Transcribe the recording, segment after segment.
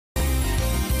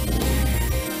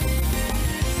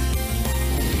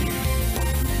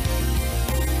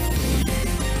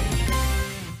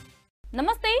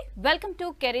Welcome to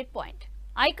career point.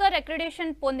 ICAR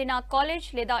accreditation పొందిన college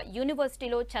లేదా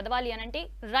యూనివర్సిటీలో చదవాలి అనంటే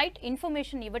right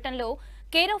information ఇవ్వటంలో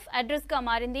care of address గా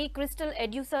మారింది క్రిస్టల్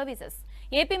ఎడ్యూ సర్వీసెస్.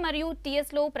 ఏపీ మరియు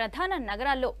టీఎస్ లో ప్రధాన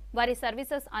నగరాల్లో వారి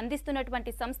సర్వీసెస్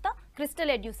అందిస్తున్నటువంటి సంస్థ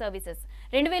క్రిస్టల్ ఎడ్యూ సర్వీసెస్.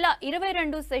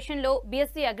 2022 సెషన్లో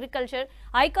బీఎస్సీ అగ్రికల్చర్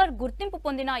ఐకార్ గుర్తింపు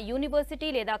పొందిన యూనివర్సిటీ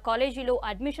లేదా కాలేజీలో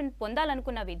అడ్మిషన్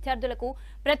పొందాలనుకున్న విద్యార్థులకు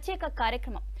ప్రత్యేక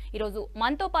కార్యక్రమం. ఈరోజు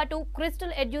మనతో పాటు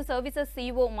crystal edu services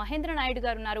CEO Mahindra Naidu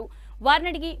గారు ఉన్నారు. వారిని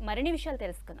అడిగి మరిన్ని విషయాలు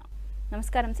తెలుసుకుందాం.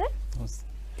 నమస్కారం సార్.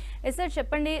 సార్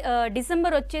చెప్పండి,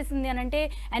 డిసెంబర్ వచ్చేసింది అని అంటే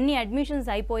అన్ని అడ్మిషన్స్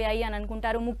అయిపోయాయి అని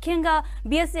అనుకుంటారు. ముఖ్యంగా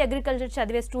బీఎస్సీ అగ్రికల్చర్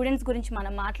చదివే స్టూడెంట్స్ గురించి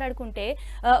మనం మాట్లాడుకుంటే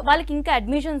వాళ్ళకి ఇంకా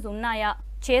అడ్మిషన్స్ ఉన్నాయా,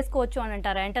 చేసుకోవచ్చు అని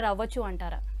అంటారా, ఎంటర్ అవ్వచ్చు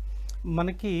అంటారా?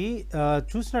 మనకి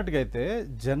చూసినట్టుగా అయితే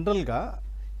జనరల్గా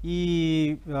ఈ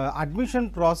అడ్మిషన్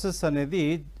ప్రాసెస్ అనేది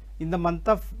in the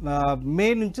month of May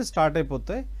నుంచి స్టార్ట్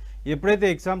అయిపోతాయి. ఎప్పుడైతే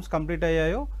ఎగ్జామ్స్ కంప్లీట్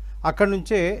అయ్యాయో అక్కడ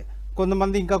నుంచే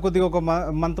కొంతమంది ఇంకా కొద్దిగా ఒక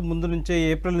మంత్ ముందు నుంచే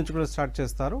ఏప్రిల్ నుంచి కూడా స్టార్ట్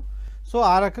చేస్తారు. సో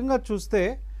ఆ రకంగా చూస్తే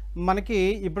మనకి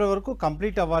ఇప్పటి వరకు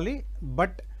కంప్లీట్ అవ్వాలి.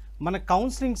 బట్ మన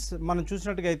కౌన్సిలింగ్స్ మనం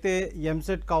చూసినట్టుగా అయితే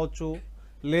ఎంసెట్ కావచ్చు,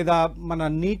 లేదా మన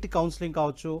నీట్ కౌన్సిలింగ్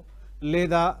కావచ్చు,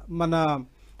 లేదా మన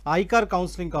ఐకార్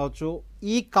కౌన్సిలింగ్ కావచ్చు.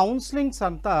 ఈ కౌన్సిలింగ్స్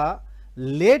అంతా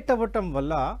లేట్ అవ్వటం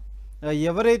వల్ల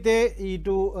ఎవరైతే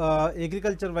ఇటు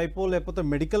అగ్రికల్చర్ వైపు లేకపోతే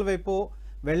మెడికల్ వైపు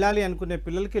వెళ్ళాలి అనుకునే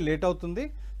పిల్లలకి లేట్ అవుతుంది.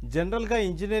 జనరల్గా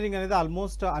ఇంజనీరింగ్ అనేది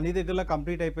ఆల్మోస్ట్ అన్ని దగ్గరలో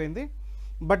కంప్లీట్ అయిపోయింది.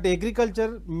 బట్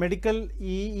అగ్రికల్చర్, మెడికల్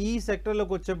ఈ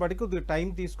సెక్టర్లోకి వచ్చేప్పటికి కొద్దిగా టైం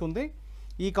తీసుకుంది.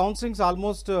 ఈ కౌన్సిలింగ్స్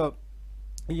ఆల్మోస్ట్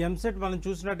ఎంసెట్ మనం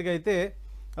చూసినట్టుగా అయితే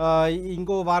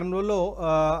ఇంకో వారం రోజుల్లో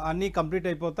అన్నీ కంప్లీట్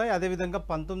అయిపోతాయి. అదేవిధంగా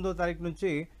 19వ తారీఖు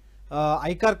నుంచి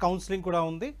ఐకార్ కౌన్సిలింగ్ కూడా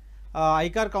ఉంది.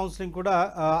 ఐకార్ కౌన్సిలింగ్ కూడా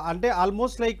అంటే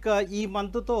ఆల్మోస్ట్ లైక్ ఈ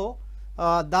మంత్తో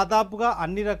దాదాపుగా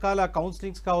అన్ని రకాల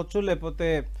కౌన్సిలింగ్స్ కావచ్చు, లేకపోతే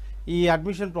ఈ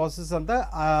అడ్మిషన్ ప్రాసెస్ అంతా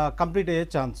కంప్లీట్ అయ్యే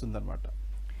ఛాన్స్ ఉందన్నమాట.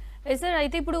 సార్,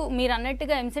 అయితే ఇప్పుడు మీరు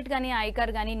అన్నట్టుగా ఎంసెట్ కానీ,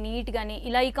 ఐకార్ కానీ, నీట్ కానీ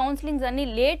ఇలా ఈ కౌన్సిలింగ్స్ అన్ని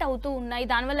లేట్ అవుతూ ఉన్నాయి.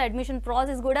 దానివల్ల అడ్మిషన్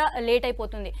ప్రాసెస్ కూడా లేట్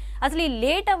అయిపోతుంది. అసలు ఈ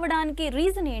లేట్ అవ్వడానికి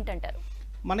రీజన్ ఏంటంటారు?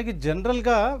 మనకి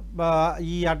జనరల్గా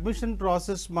ఈ అడ్మిషన్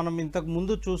ప్రాసెస్ మనం ఇంతకు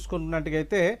ముందు చూసుకున్నట్టుగా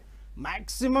అయితే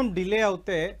మ్యాక్సిమం డిలే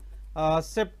అవుతే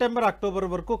సెప్టెంబర్, అక్టోబర్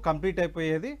వరకు కంప్లీట్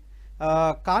అయిపోయేది.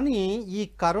 కానీ ఈ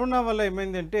కరోనా వల్ల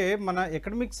ఏమైందంటే మన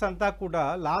ఎకడమిక్స్ అంతా కూడా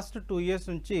లాస్ట్ 2 years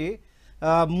నుంచి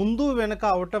ముందు వెనక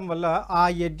అవటం వల్ల ఆ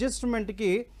అడ్జస్ట్మెంట్కి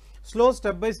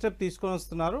స్టెప్ బై స్టెప్ తీసుకొని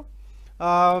వస్తున్నారు.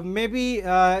 మేబీ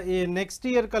నెక్స్ట్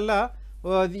ఇయర్ కల్లా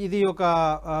ఇది ఒక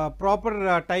ప్రాపర్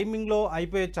టైమింగ్లో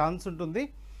అయిపోయే ఛాన్స్ ఉంటుంది.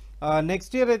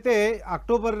 నెక్స్ట్ ఇయర్ అయితే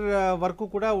అక్టోబర్ వరకు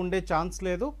కూడా ఉండే ఛాన్స్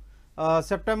లేదు.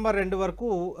 సెప్టెంబర్ 2 వరకు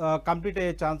కంప్లీట్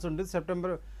అయ్యే ఛాన్స్ ఉంటుంది.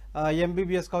 సెప్టెంబర్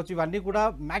ఎంబీబీఎస్ కావచ్చు, ఇవన్నీ కూడా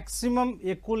మ్యాక్సిమం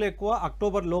ఎక్కువ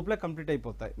అక్టోబర్ లోపలే కంప్లీట్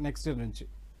అయిపోతాయి నెక్స్ట్ ఇయర్ నుంచి.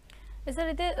 సార్,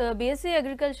 అయితే బీఎస్సీ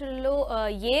అగ్రికల్చర్లో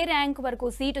ఏ ర్యాంక్ వరకు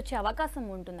సీట్ వచ్చే అవకాశం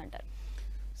ఉంటుందంటారు?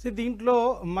 దీంట్లో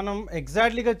మనం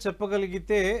ఎగ్జాక్ట్లీగా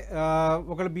చెప్పగలిగితే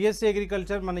ఒక బీఎస్సీ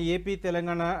అగ్రికల్చర్ మన ఏపీ,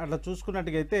 తెలంగాణ అట్లా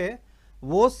చూసుకున్నట్టుగైతే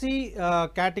ఓసీ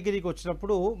కేటగిరీకి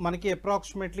వచ్చినప్పుడు మనకి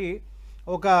అప్రాక్సిమేట్లీ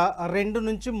ఒక 2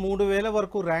 నుంచి 3 వేల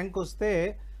వరకు ర్యాంక్ వస్తే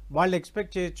వాళ్ళు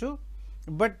ఎక్స్పెక్ట్ చేయొచ్చు.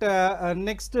 బట్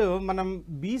నెక్స్ట్ మనం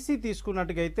బీసీ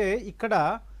తీసుకున్నట్టుగైతే ఇక్కడ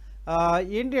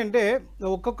ఏంటి అంటే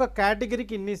ఒక్కొక్క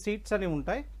కేటగిరీకి ఇన్ని సీట్స్ అని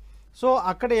ఉంటాయి. సో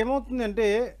అక్కడ ఏమవుతుందంటే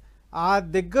ఆ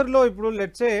దగ్గరలో ఇప్పుడు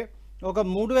లెట్సే ఒక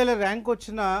 3000 ర్యాంక్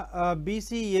వచ్చిన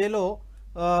బీసీఏలో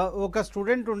ఒక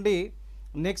స్టూడెంట్ ఉండి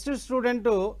నెక్స్ట్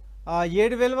స్టూడెంట్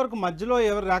 7000 వరకు మధ్యలో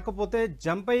ఎవరు రాకపోతే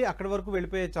జంప్ అయ్యి అక్కడి వరకు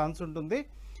వెళ్ళిపోయే ఛాన్స్ ఉంటుంది.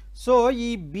 సో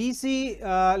ఈ బీసీ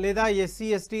లేదా ఎస్సీ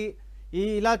ఎస్టీ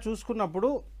ఇలా చూసుకున్నప్పుడు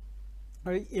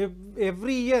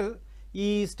ఎవ్రీ ఇయర్ ఈ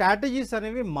స్ట్రాటజీస్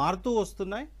అనేవి మారుతూ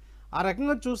వస్తున్నాయి. ఆ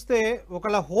రకంగా చూస్తే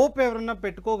ఒకళ్ళ హోప్ ఎవరన్నా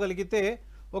పెట్టుకోగలిగితే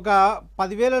ఒక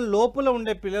 10,000 లోపల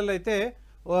ఉండే పిల్లలు అయితే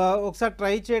ఒకసారి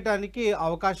ట్రై చేయడానికి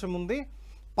అవకాశం ఉంది.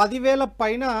 10,000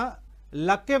 పైన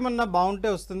లక్ ఏమన్నా బాగుంటే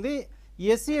వస్తుంది.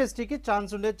 ఎస్సీ ఎస్టీకి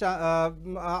ఛాన్స్ ఉండే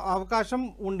అవకాశం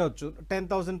ఉండొచ్చు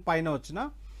 10,000 పైన వచ్చిన.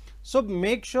 సో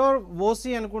మేక్ షూర్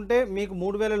ఓసీ అనుకుంటే మీకు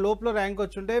 3,000 లోపల ర్యాంక్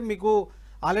వచ్చుంటే మీకు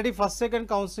ఆల్రెడీ ఫస్ట్ సెకండ్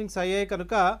కౌన్సిలింగ్స్ అయ్యాయి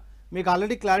కనుక మీకు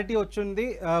ఆల్రెడీ క్లారిటీ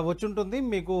వచ్చుంటుంది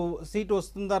మీకు సీట్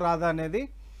వస్తుందా రాదా అనేది.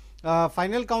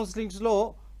 ఫైనల్ కౌన్సిలింగ్స్లో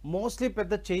మోస్ట్లీ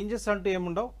పెద్ద చేంజెస్ అంటూ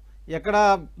ఏముండవు. ఎక్కడ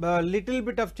లిటిల్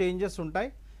బిట్ ఆఫ్ చేంజెస్ ఉంటాయి.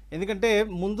 ఎందుకంటే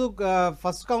ముందు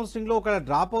ఫస్ట్ కౌన్సిలింగ్లో ఒక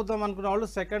డ్రాప్ అవుతాం అనుకున్న వాళ్ళు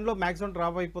సెకండ్లో మ్యాక్సిమం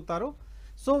డ్రాప్ అయిపోతారు.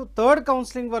 సో థర్డ్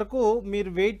కౌన్సిలింగ్ వరకు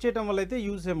మీరు వెయిట్ చేయడం వల్ల అయితే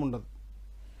యూజ్ ఏముండదు.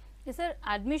 సార్,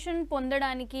 అడ్మిషన్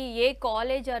పొందడానికి ఏ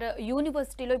కాలేజ్ ఆర్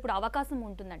యూనివర్సిటీలో ఇప్పుడు అవకాశం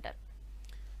ఉంటుందంటారు?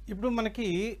 ఇప్పుడు మనకి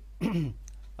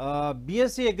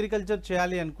బీఎస్సీ అగ్రికల్చర్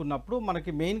చేయాలి అనుకున్నప్పుడు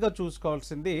మనకి మెయిన్గా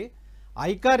చూసుకోవాల్సింది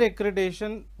ఐకార్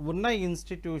అక్రిడేషన్ ఉన్న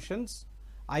ఇన్స్టిట్యూషన్స్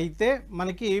అయితే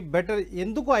మనకి బెటర్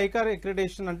ఎందుకు ఐకార్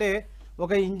అక్రిడేషన్ అంటే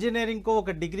ఒక ఇంజనీరింగ్కో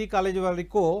ఒక డిగ్రీ కాలేజ్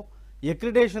వరకో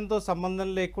అక్రిడేషన్తో సంబంధం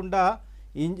లేకుండా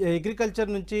అగ్రికల్చర్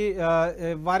నుంచి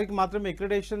వారికి మాత్రమే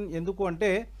అక్రిడేషన్ ఎందుకు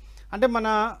అంటే మన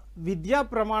విద్యా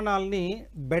ప్రమాణాలని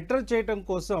బెటర్ చేయటం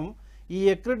కోసం ఈ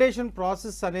అక్రిడేషన్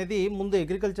ప్రాసెస్ అనేది ముందు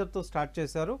అగ్రికల్చర్తో స్టార్ట్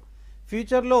చేశారు.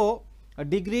 ఫ్యూచర్లో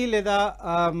డిగ్రీ లేదా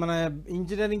మన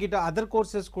ఇంజనీరింగ్ ఇటు అదర్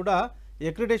కోర్సెస్ కూడా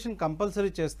అక్రిడేషన్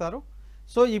కంపల్సరీ చేస్తారు.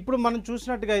 సో ఇప్పుడు మనం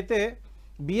చూసినట్టుగా అయితే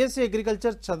బీఎస్సీ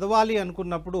అగ్రికల్చర్ చదవాలి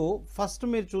అనుకున్నప్పుడు ఫస్ట్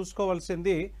మీరు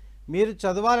చూసుకోవాల్సింది మీరు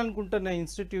చదవాలనుకుంటున్న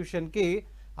ఇన్స్టిట్యూషన్కి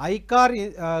ఐకార్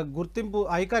గుర్తింపు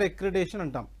ఐకార్ అక్రిడేషన్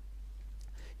అంటాం.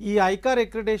 ఈ ఐకార్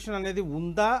అక్రిడేషన్ అనేది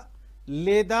ఉందా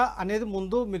లేదా అనేది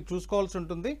ముందు మీరు చూసుకోవాల్సి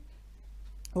ఉంటుంది.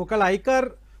 ఒకవేళ ఐకార్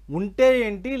ఉంటే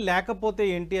ఏంటి లేకపోతే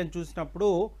ఏంటి అని చూసినప్పుడు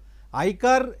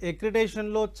ఐకార్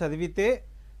అక్రిడేషన్లో చదివితే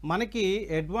మనకి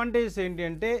అడ్వాంటేజ్ ఏంటి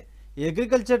అంటే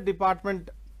అగ్రికల్చర్ డిపార్ట్మెంట్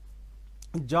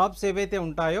జాబ్స్ ఏవైతే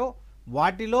ఉంటాయో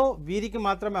వాటిలో వీరికి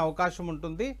మాత్రమే అవకాశం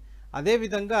ఉంటుంది.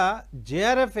 అదేవిధంగా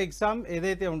జేఆర్ఎఫ్ ఎగ్జామ్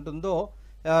ఏదైతే ఉంటుందో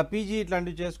పీజీ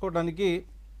ఇట్లాంటివి చేసుకోవడానికి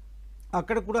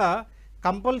అక్కడ కూడా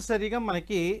కంపల్సరీగా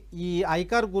మనకి ఈ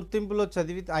ఐకార్ గుర్తింపులో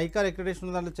చదివితే ఐకార్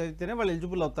అక్రిడేషన్ దాంట్లో చదివితేనే వాళ్ళు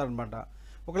ఎలిజిబుల్ అవుతారనమాట.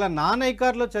 ఒకవేళ నాన్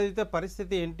ఐకార్లో చదివితే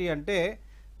పరిస్థితి ఏంటి అంటే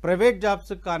ప్రైవేట్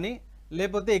జాబ్స్ కానీ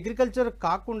లేకపోతే అగ్రికల్చర్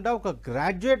కాకుండా ఒక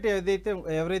గ్రాడ్యుయేట్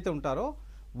ఎవరైతే ఉంటారో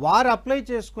వారు అప్లై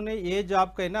చేసుకునే ఏ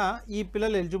జాబ్కైనా ఈ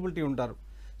పిల్లలు ఎలిజిబిలిటీ ఉంటారు.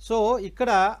 సో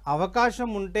ఇక్కడ అవకాశం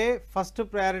ఉంటే ఫస్ట్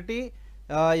ప్రయారిటీ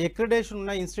అక్రిడేషన్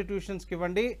ఉన్న ఇన్స్టిట్యూషన్స్కి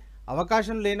ఇవ్వండి.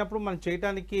 అవకాశం లేనప్పుడు మనం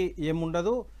చేయడానికి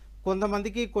ఏముండదు.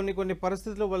 కొంతమందికి కొన్ని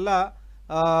పరిస్థితుల వల్ల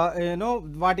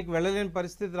వాటికి వెళ్ళలేని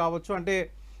పరిస్థితి రావచ్చు. అంటే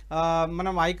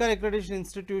మనం ఐకార్ అక్రిడేషన్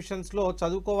ఇన్స్టిట్యూషన్స్లో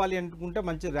చదువుకోవాలి అనుకుంటే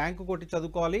మంచి ర్యాంకు కొట్టి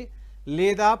చదువుకోవాలి,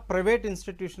 లేదా ప్రైవేట్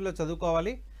ఇన్స్టిట్యూషన్లో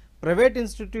చదువుకోవాలి. ప్రైవేట్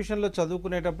ఇన్స్టిట్యూషన్లో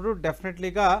చదువుకునేటప్పుడు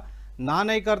డెఫినెట్లీగా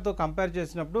నాన్ ఐకార్తో కంపేర్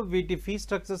చేసినప్పుడు వీటి ఫీ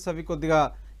స్ట్రక్చర్స్ అవి కొద్దిగా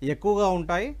ఎక్కువగా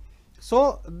ఉంటాయి. సో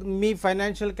మీ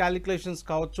ఫైనాన్షియల్ క్యాలిక్యులేషన్స్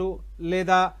కావచ్చు,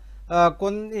 లేదా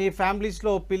కొన్ని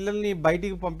ఫ్యామిలీస్లో పిల్లల్ని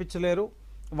బయటికి పంపించలేరు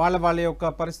వాళ్ళ యొక్క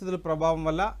పరిస్థితుల ప్రభావం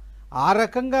వల్ల. ఆ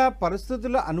రకంగా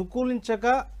పరిస్థితులు అనుకూలించక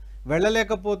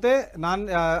వెళ్ళలేకపోతే నాన్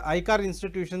ఐకార్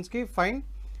ఇన్స్టిట్యూషన్స్కి ఫైన్,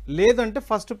 లేదంటే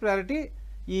ఫస్ట్ ప్రయారిటీ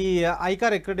ఈ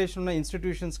ఐకార్ అక్రిడేషన్ ఉన్న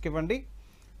ఇన్స్టిట్యూషన్స్కి ఇవ్వండి.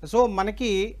 సో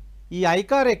మనకి ఈ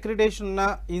ఐకార్ అక్రిడేషన్ ఉన్న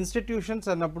ఇన్స్టిట్యూషన్స్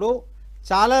అన్నప్పుడు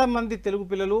చాలామంది తెలుగు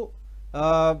పిల్లలు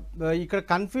ఇక్కడ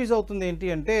కన్ఫ్యూజ్ అవుతుంది ఏంటి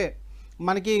అంటే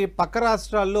మనకి పక్క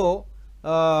రాష్ట్రాల్లో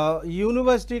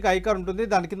యూనివర్సిటీకి ఐకార్ ఉంటుంది,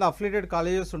 దాని కింద అఫిలియేటెడ్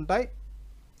కాలేజెస్ ఉంటాయి.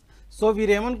 సో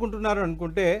వీరు ఏమనుకుంటున్నారు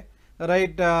అనుకుంటే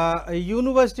రైట్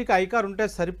యూనివర్సిటీకి ఐకార్ ఉంటే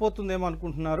సరిపోతుందేమో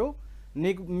అనుకుంటున్నారు.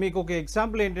 మీకు ఒక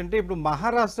ఎగ్జాంపుల్ ఏంటంటే ఇప్పుడు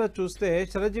మహారాష్ట్ర చూస్తే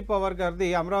శరజీ పవార్ గారిది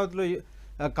అమరావతిలో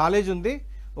కాలేజ్ ఉంది.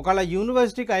 ఒకవేళ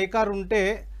యూనివర్సిటీకి ఐకార్ ఉంటే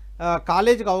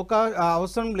కాలేజీకి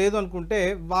అవసరం లేదు అనుకుంటే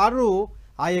వారు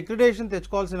ఆ అక్రిడేషన్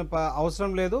తెచ్చుకోవాల్సిన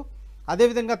అవసరం లేదు.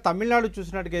 అదేవిధంగా తమిళనాడు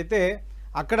చూసినట్టుగైతే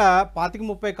అక్కడ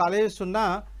 25-30 కాలేజెస్ ఉన్నా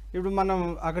ఇప్పుడు మనం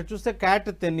అక్కడ చూస్తే క్యాట్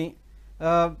తెన్ని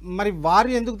మరి వారు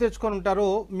ఎందుకు తెచ్చుకొని ఉంటారో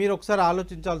మీరు ఒకసారి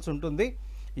ఆలోచించాల్సి ఉంటుంది.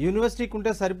 యూనివర్సిటీకి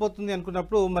ఉంటే సరిపోతుంది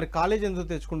అనుకున్నప్పుడు మరి కాలేజ్ ఎందుకు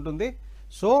తెచ్చుకుంటుంది?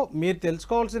 సో మీరు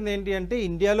తెలుసుకోవాల్సింది ఏంటి అంటే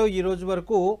ఇండియాలో ఈ రోజు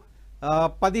వరకు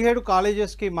 17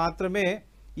 కాలేజెస్కి మాత్రమే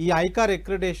ఈ ఐకార్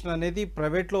అక్రిడేషన్ అనేది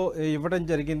ప్రైవేట్లో ఇవ్వడం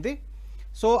జరిగింది.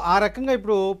 సో ఆ రకంగా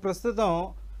ఇప్పుడు ప్రస్తుతం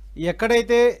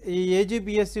ఎక్కడైతే ఈ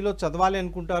ఏజీబీఎస్సీలో చదవాలి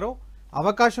అనుకుంటారో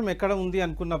అవకాశం ఎక్కడ ఉంది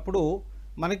అనుకున్నప్పుడు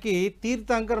మనకి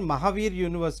తీర్థంకర్ మహావీర్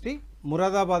యూనివర్సిటీ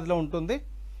మురాదాబాద్లో ఉంటుంది.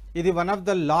 ఇది one of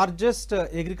the largest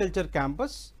agriculture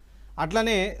campus.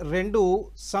 అట్లనే 2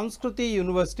 సంస్కృతి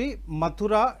యూనివర్సిటీ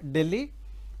మథురా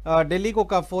ఢిల్లీకి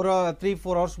ఒక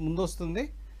 3-4 అవర్స్ ముందు వస్తుంది.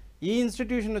 ఈ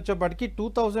ఇన్స్టిట్యూషన్ వచ్చేప్పటికి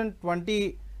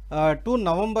 2022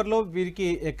 నవంబర్లో వీరికి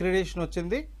అక్రిడేషన్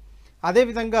వచ్చింది.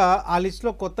 అదేవిధంగా ఆ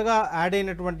లిస్ట్లో కొత్తగా యాడ్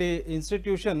అయినటువంటి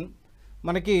ఇన్స్టిట్యూషన్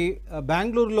మనకి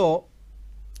బెంగళూరులో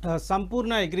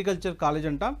సంపూర్ణ అగ్రికల్చర్ కాలేజ్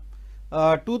అంటాం.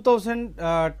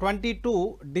 2022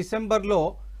 డిసెంబర్లో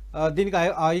దీనికి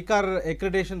ఐకార్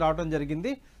అక్రిడేషన్ రావడం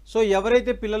జరిగింది. సో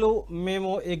ఎవరైతే పిల్లలు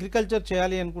మేము అగ్రికల్చర్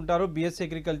చేయాలి అనుకుంటారో బీఎస్సీ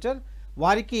అగ్రికల్చర్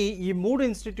వారికి ఈ 3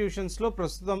 ఇన్స్టిట్యూషన్స్లో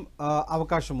ప్రస్తుతం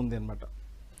అవకాశం ఉంది అనమాట.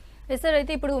 సార్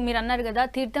అయితే ఇప్పుడు మీరు అన్నారు కదా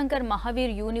తీర్థంకర్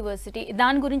మహావీర్ యూనివర్సిటీ,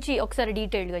 దాని గురించి ఒకసారి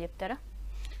డీటెయిల్గా చెప్తారా?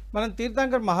 మనం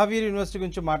తీర్థంకర్ మహావీర్ యూనివర్సిటీ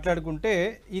గురించి మాట్లాడుకుంటే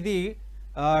ఇది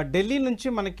ఢిల్లీ నుంచి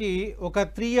మనకి ఒక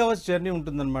 3 అవర్స్ జర్నీ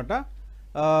ఉంటుందన్నమాట.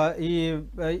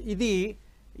 ఇది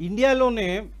ఇండియాలోనే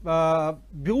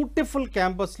బ్యూటిఫుల్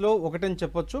క్యాంపస్లో ఒకటని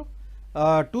చెప్పొచ్చు.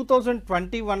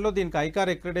 2021లో దీనికి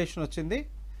ఐకార్ అక్రిడేషన్ వచ్చింది.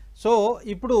 సో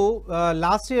ఇప్పుడు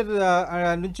లాస్ట్ ఇయర్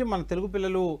నుంచి మన తెలుగు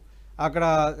పిల్లలు అక్కడ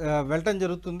వెళ్ళటం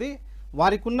జరుగుతుంది.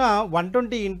 వారికి ఉన్న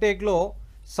 120 ఇంటేక్లో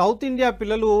సౌత్ ఇండియా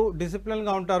పిల్లలు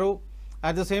డిసిప్లిన్గా ఉంటారు,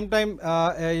 at the same time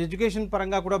education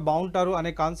పరంగా కూడా బాగుంటారు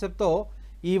అనే కాన్సెప్ట్తో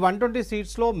ఈ 120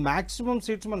 సీట్స్లో మ్యాక్సిమం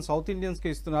సీట్స్ మన సౌత్ ఇండియన్స్కి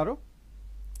ఇస్తున్నారు.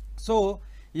 సో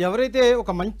ఎవరైతే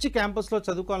ఒక మంచి క్యాంపస్లో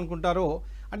చదువుకోవాలనుకుంటారో,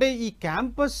 అంటే ఈ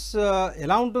క్యాంపస్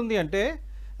ఎలా ఉంటుంది అంటే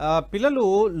పిల్లలు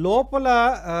లోపల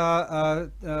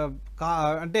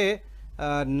అంటే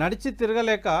నడిచి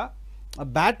తిరగలేక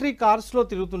battery కార్స్లో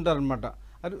తిరుగుతుంటారనమాట.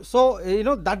 So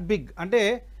you know that big, అంటే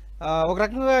ఒక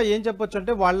రకంగా ఏం చెప్పొచ్చు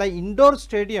అంటే వాళ్ళ ఇండోర్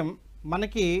స్టేడియం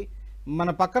మనకి మన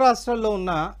పక్క రాష్ట్రాల్లో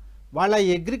ఉన్న వాళ్ళ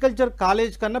అగ్రికల్చర్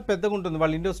కాలేజ్ కన్నా పెద్దగా ఉంటుంది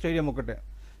వాళ్ళ ఇండోర్ స్టేడియం ఒకటే.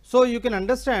 సో యూ కెన్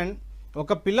అండర్స్టాండ్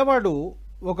ఒక పిల్లవాడు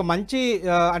ఒక మంచి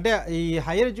అంటే ఈ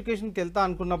హైయర్ ఎడ్యుకేషన్కి వెళ్తా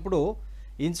అనుకున్నప్పుడు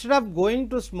instead of going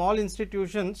to small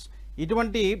institutions,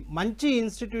 ఇటువంటి మంచి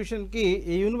ఇన్స్టిట్యూషన్కి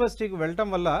ఈ యూనివర్సిటీకి వెళ్ళటం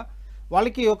వల్ల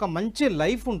వాళ్ళకి ఒక మంచి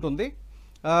లైఫ్ ఉంటుంది.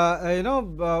 యూనో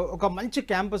ఒక మంచి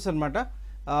క్యాంపస్ అనమాట.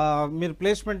 మీరు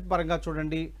ప్లేస్మెంట్ పరంగా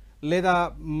చూడండి, లేదా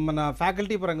మన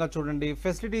ఫ్యాకల్టీ పరంగా చూడండి,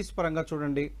 ఫెసిలిటీస్ పరంగా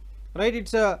చూడండి, రైట్.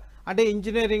 ఇట్స్ అంటే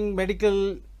ఇంజనీరింగ్, మెడికల్,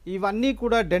 ఇవన్నీ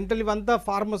కూడా డెంటల్, ఇవంతా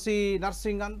ఫార్మసీ,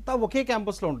 నర్సింగ్ అంతా ఒకే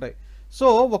క్యాంపస్లో ఉంటాయి. సో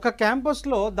ఒక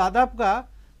క్యాంపస్లో దాదాపుగా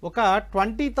ఒక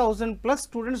 20,000+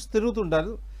 స్టూడెంట్స్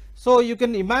తిరుగుతుంటారు. So you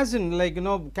can imagine like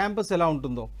you know campus ఎలా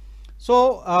ఉంటుందో. సో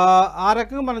ఆ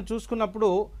రకంగా మనం చూసుకున్నప్పుడు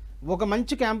ఒక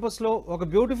మంచి క్యాంపస్లో, ఒక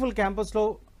బ్యూటిఫుల్ క్యాంపస్లో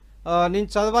నేను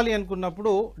చదవాలి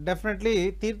అనుకున్నప్పుడు డెఫినెట్లీ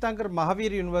తీర్థంకర్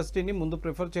మహావీర్ యూనివర్సిటీని ముందు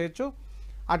ప్రిఫర్ చేయొచ్చు.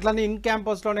 అట్లనే ఇన్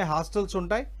క్యాంపస్లోనే హాస్టల్స్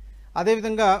ఉంటాయి.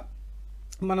 అదేవిధంగా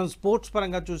మనం స్పోర్ట్స్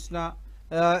పరంగా చూసినా,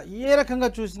 ఏ రకంగా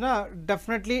చూసినా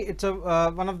definitely it's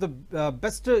one of the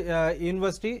best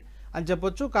university అని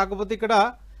చెప్పొచ్చు. కాకపోతే ఇక్కడ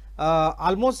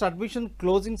ఆల్మోస్ట్ అడ్మిషన్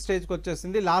క్లోజింగ్ స్టేజ్కి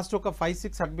వచ్చేసింది. లాస్ట్ ఒక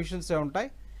 5-6 అడ్మిషన్సే ఉంటాయి.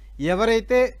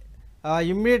 ఎవరైతే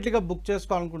ఇమ్మీడియట్లీగా బుక్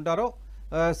చేసుకోవాలనుకుంటారో,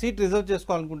 సీట్ రిజర్వ్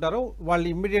చేసుకోవాలనుకుంటారో వాళ్ళు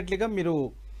ఇమ్మీడియట్లీగా మీరు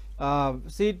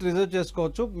సీట్ రిజర్వ్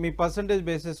చేసుకోవచ్చు. మీ పర్సంటేజ్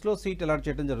బేసిస్లో సీట్ అలాట్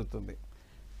చేయడం జరుగుతుంది.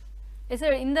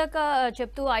 సార్, ఇందాక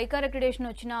చెప్తూ ఐకార్ అక్రిడేషన్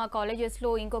వచ్చిన కాలేజెస్లో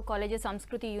ఇంకో కాలేజెస్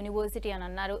సంస్కృతి యూనివర్సిటీ అని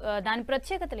అన్నారు. దాని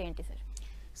ప్రత్యేకతలు ఏంటి సార్?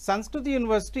 సంస్కృతి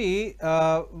యూనివర్సిటీ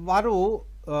వారు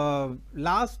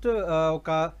లాస్ట్ ఒక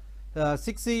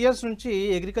 6 years నుంచి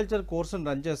అగ్రికల్చర్ కోర్సును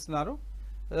రన్ చేస్తున్నారు.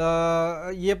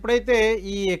 ఎప్పుడైతే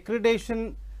ఈ అక్రిడేషన్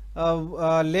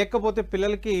లేకపోతే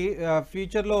పిల్లలకి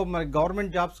ఫ్యూచర్లో మరి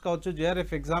గవర్నమెంట్ జాబ్స్ కావచ్చు,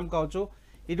 జేఆర్ఎఫ్ ఎగ్జామ్ కావచ్చు,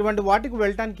 ఇటువంటి వాటికి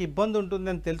వెళ్ళటానికి ఇబ్బంది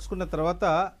ఉంటుందని తెలుసుకున్న తర్వాత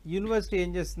యూనివర్సిటీ ఏం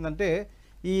చేస్తుందంటే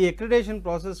ఈ అక్రిడేషన్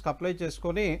ప్రాసెస్కి అప్లై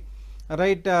చేసుకొని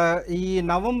రైట్ ఈ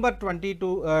November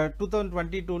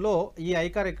 2022లో ఈ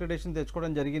ఐకార్ అక్రిడేషన్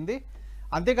తెచ్చుకోవడం జరిగింది.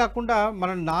 అంతేకాకుండా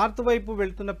మనం నార్త్ వైపు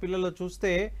వెళ్తున్న పిల్లలు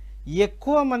చూస్తే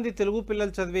ఎక్కువ మంది తెలుగు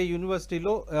పిల్లలు చదివే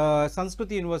యూనివర్సిటీలో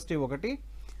సంస్కృతి యూనివర్సిటీ ఒకటి.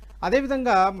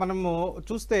 అదేవిధంగా మనము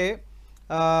చూస్తే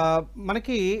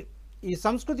మనకి ఈ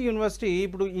సంస్కృతి యూనివర్సిటీ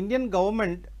ఇప్పుడు ఇండియన్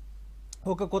గవర్నమెంట్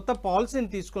ఒక కొత్త పాలసీని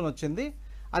తీసుకొని వచ్చింది.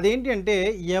 అదేంటి అంటే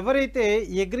ఎవరైతే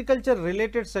అగ్రికల్చర్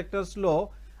రిలేటెడ్ సెక్టర్స్లో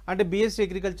అంటే బీఎస్సీ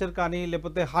అగ్రికల్చర్ కానీ,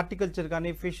 లేకపోతే హార్టికల్చర్ కానీ,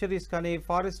 ఫిషరీస్ కానీ,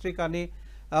 ఫారెస్ట్రీ కానీ,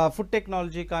 ఫుడ్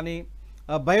టెక్నాలజీ కానీ,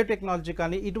 బయోటెక్నాలజీ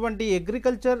కానీ, ఇటువంటి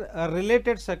అగ్రికల్చర్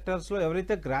రిలేటెడ్ సెక్టర్స్లో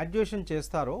ఎవరైతే గ్రాడ్యుయేషన్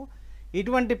చేస్తారో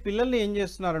ఇటువంటి పిల్లల్ని ఏం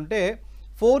చేస్తున్నారంటే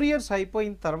 4 years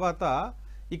అయిపోయిన తర్వాత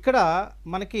ఇక్కడ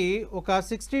మనకి ఒక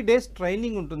 60 days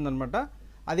ట్రైనింగ్ ఉంటుందన్నమాట.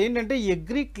 అదేంటంటే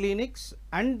agri clinics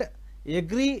and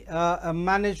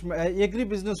agri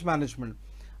business management.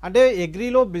 అంటే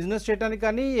అగ్రిలో బిజినెస్ చేయడానికి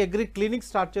కానీ, అగ్రి క్లినిక్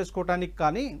స్టార్ట్ చేసుకోవడానికి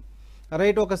కానీ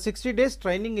రైట్ ఒక 60 days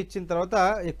ట్రైనింగ్ ఇచ్చిన తర్వాత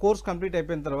కోర్స్ కంప్లీట్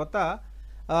అయిపోయిన తర్వాత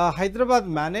Hyderabad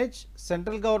manage,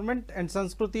 central government and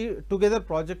సంస్కృతి టుగెదర్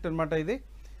ప్రాజెక్ట్ అనమాట ఇది.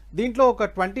 దీంట్లో ఒక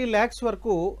 20 lakhs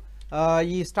వరకు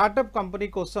ఈ స్టార్టప్ కంపెనీ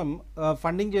కోసం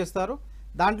ఫండింగ్ చేస్తారు.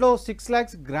 దాంట్లో 6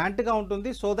 lakhs గ్రాంట్గా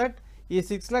ఉంటుంది. సో దట్ ఈ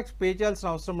 6 lakhs పే చేయాల్సిన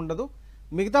అవసరం ఉండదు.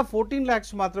 మిగతా 14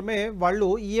 lakhs మాత్రమే వాళ్ళు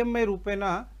ఈఎంఐ రూపేణ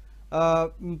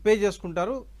పే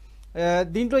చేసుకుంటారు.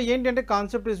 దీంట్లో ఏంటంటే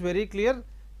కాన్సెప్ట్ ఈజ్ వెరీ క్లియర్.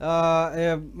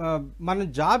 మనం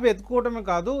జాబ్ ఎత్తుకోవడమే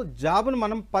కాదు, జాబ్ను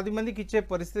మనం 10 మందికి ఇచ్చే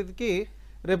పరిస్థితికి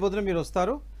రేపొద్దున మీరు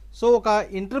వస్తారు. సో ఒక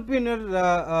ఎంటర్‌ప్రెన్యూర్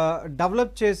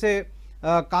డెవలప్ చేసే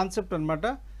కాన్సెప్ట్ అనమాట.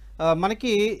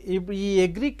 మనకి ఈ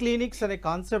అగ్రి క్లినిక్స్ అనే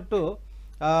కాన్సెప్ట్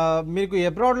మీకు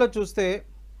అబ్రాడ్లో చూస్తే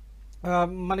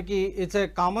మనకి ఇట్స్ ఏ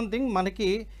కామన్ థింగ్. మనకి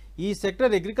ఈ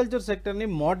సెక్టర్ అగ్రికల్చర్ సెక్టర్ని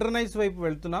మోడర్నైజ్ వైపు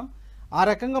వెళ్తున్నాం. ఆ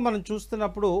రకంగా మనం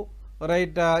చూస్తున్నప్పుడు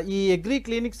రైట్ ఈ అగ్రి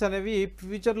క్లినిక్స్ అనేవి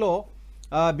ఫ్యూచర్లో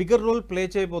బిగ్గర్ రోల్ ప్లే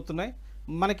చేయబోతున్నాయి.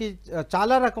 మనకి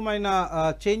చాలా రకమైన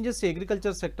చేంజెస్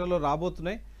అగ్రికల్చర్ సెక్టర్లో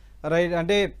రాబోతున్నాయి. రైట్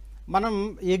అంటే మనం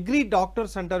అగ్రి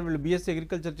డాక్టర్స్ అంటారు వీళ్ళు, బీఎస్సీ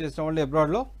అగ్రికల్చర్ చేసిన వాళ్ళు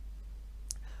అబ్రాడ్లో.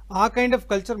 ఆ కైండ్ ఆఫ్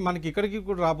కల్చర్ మనకి ఇక్కడికి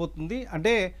కూడా రాబోతుంది.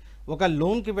 అంటే ఒక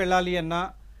లోన్కి వెళ్ళాలి అన్నా,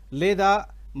 లేదా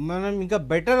మనం ఇంకా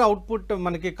బెటర్ అవుట్పుట్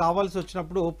మనకి కావాల్సి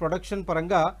వచ్చినప్పుడు ప్రొడక్షన్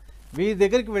పరంగా వీరి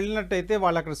దగ్గరికి వెళ్ళినట్టయితే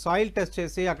వాళ్ళు అక్కడ సాయిల్ టెస్ట్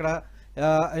చేసి అక్కడ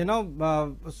యూనో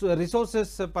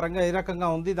రిసోర్సెస్ పరంగా ఏ రకంగా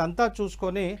ఉంది ఇదంతా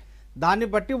చూసుకొని దాన్ని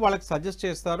బట్టి వాళ్ళకి సజెస్ట్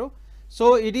చేస్తారు. So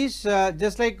it is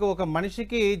just like ఒక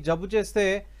మనిషికి జబ్బు చేస్తే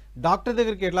డాక్టర్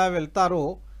దగ్గరికి ఎలా వెళ్తారో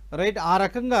రైట్, ఆ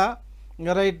రకంగా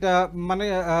రైట్ మన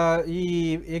ఈ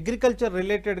అగ్రికల్చర్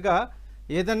రిలేటెడ్గా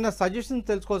ఏదన్నా సజెషన్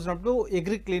తెలుసుకోవాల్సినప్పుడు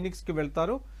అగ్రి క్లినిక్స్కి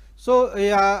వెళ్తారు. సో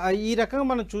ఈ రకంగా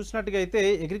మనం చూసినట్టుగా అయితే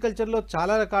అగ్రికల్చర్లో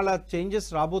చాలా రకాల చేంజెస్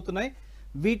రాబోతున్నాయి.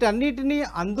 వీటన్నిటినీ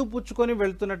అందిపుచ్చుకొని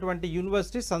వెళ్తున్నటువంటి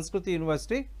యూనివర్సిటీ సంస్కృతి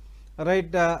యూనివర్సిటీ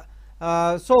రైట్.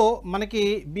 సో మనకి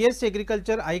బిఎస్సీ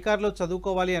అగ్రికల్చర్ ఐకార్లో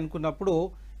చదువుకోవాలి అనుకున్నప్పుడు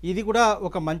ఇది కూడా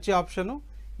ఒక మంచి ఆప్షను.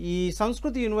 ఈ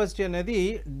సంస్కృతి యూనివర్సిటీ అనేది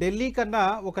ఢిల్లీ కన్నా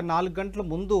ఒక 4 గంటల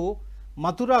ముందు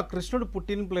మథుర కృష్ణుడు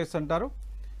పుట్టిన ప్లేస్ అంటారు.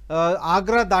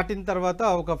 ఆగ్రా దాటిన తర్వాత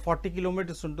ఒక 40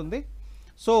 కిలోమీటర్స్ ఉంటుంది.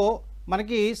 సో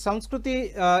మనకి సంస్కృతి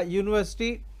యూనివర్సిటీ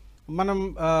మనం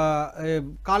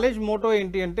కాలేజ్ మోటో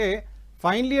ఏంటి అంటే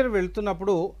ఫైనల్ ఇయర్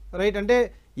వెళ్తున్నప్పుడు రైట్, అంటే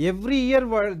every year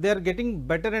they are getting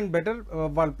better and better.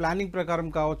 వాళ్ళ ప్లానింగ్ ప్రకారం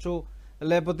కావచ్చు,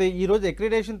 లేకపోతే ఈరోజు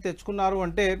అక్రిడేషన్ తెచ్చుకున్నారు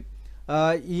అంటే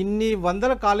ఇన్ని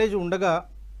వందల కాలేజ్ ఉండగా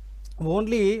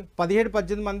ఓన్లీ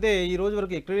 17-18 మందే ఈరోజు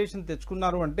వరకు అక్రిడేషన్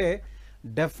తెచ్చుకున్నారు అంటే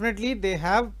definitely they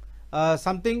have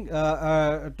something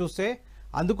to say.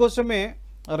 అందుకోసమే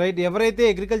రైట్ ఎవరైతే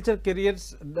అగ్రికల్చర్ కెరియర్స్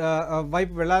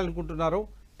వైపు వెళ్ళాలనుకుంటున్నారో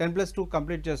 10+2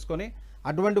 కంప్లీట్ చేసుకొని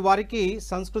అటువంటి వారికి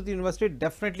సంస్కృతి యూనివర్సిటీ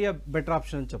డెఫినెట్లీ బెటర్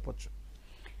ఆప్షన్ అని చెప్పొచ్చు.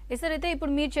 సార్, అయితే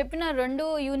ఇప్పుడు మీరు చెప్పిన 2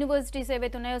 యూనివర్సిటీస్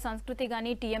ఏవైతే ఉన్నాయో సంస్కృతి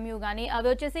కానీ టీఎంయూ కానీ అవి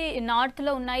వచ్చేసి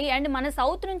నార్త్లో ఉన్నాయి అండ్ మన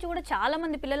సౌత్ నుంచి కూడా చాలా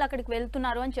మంది పిల్లలు అక్కడికి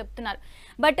వెళ్తున్నారు అని చెప్తున్నారు.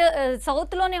 బట్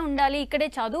సౌత్లోనే ఉండాలి ఇక్కడే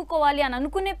చదువుకోవాలి అని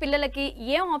అనుకునే పిల్లలకి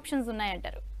ఏం ఆప్షన్స్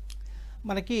ఉన్నాయంటారు?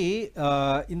 మనకి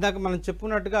ఇందాక మనం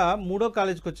చెప్పుకున్నట్టుగా 3వ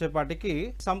కాలేజ్కి వచ్చేపాటికి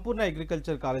సంపూర్ణ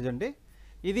అగ్రికల్చర్ కాలేజ్ అండి.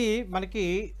 ఇది మనకి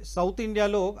సౌత్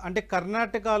ఇండియాలో అంటే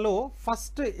కర్ణాటకలో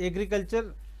ఫస్ట్ అగ్రికల్చర్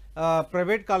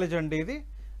ప్రైవేట్ కాలేజ్ అండి. ఇది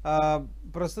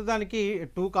ప్రస్తుతానికి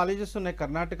 2 కాలేజెస్ ఉన్నాయి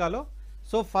కర్ణాటకలో.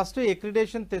 సో ఫస్ట్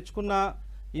అక్రిడేషన్ తెచ్చుకున్న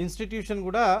ఇన్స్టిట్యూషన్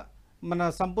కూడా మన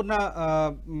సంపూర్ణ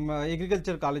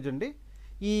అగ్రికల్చర్ కాలేజ్ అండి.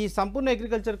 ఈ సంపూర్ణ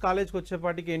అగ్రికల్చర్ కాలేజ్కి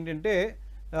వచ్చేపాటికి ఏంటంటే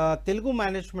తెలుగు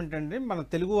మేనేజ్మెంట్ అండి, మన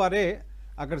తెలుగు వారే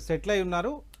అక్కడ సెటిల్ అయి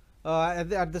ఉన్నారు.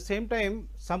 At the same time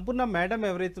Sampoorna madam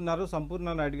ఎవరైతే ఉన్నారో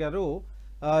సంపూర్ణ నాయుడు గారు,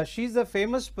 she is a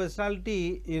famous personality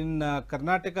in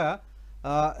Karnataka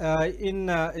in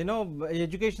you know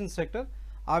education sector.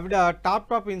 ఆవిడ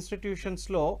టాప్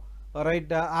ఇన్స్టిట్యూషన్స్లో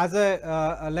రైట్ యాజ్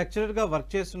అ లెక్చరర్గా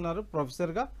వర్క్ చేస్తున్నారు,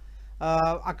 ప్రొఫెసర్గా.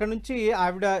 అక్కడ నుంచి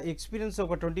ఆవిడ ఎక్స్పీరియన్స్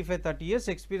ఒక 25-30 ఇయర్స్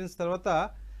ఎక్స్పీరియన్స్ తర్వాత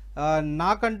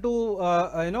నాకంటూ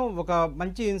యూనో ఒక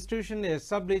మంచి ఇన్స్టిట్యూషన్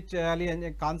ఎస్టాబ్లిష్ చేయాలి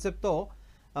అనే కాన్సెప్ట్తో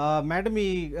మేడం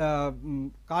ఈ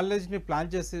కాలేజ్ని ప్లాన్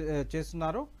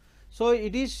చేస్తున్నారు. సో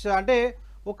ఇట్ ఈస్ అంటే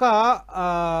ఒక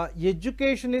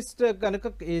ఎడ్యుకేషనిస్ట్ కనుక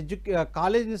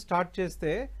కాలేజ్ని స్టార్ట్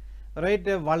చేస్తే రైట్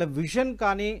వాళ్ళ విజన్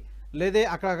కానీ లేదా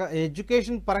అక్కడ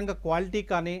ఎడ్యుకేషన్ పరంగా క్వాలిటీ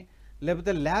కానీ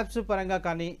లేకపోతే ల్యాబ్స్ పరంగా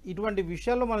కానీ ఇటువంటి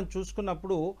విషయాల్లో మనం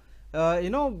చూసుకున్నప్పుడు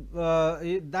you know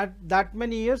that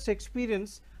many years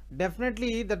experience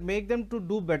definitely that make them to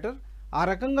do better. ఆ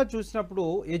రకంగా చూసినప్పుడు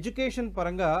ఎడ్యుకేషన్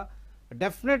పరంగా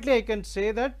definitely I can say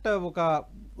that ఒక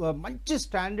మంచి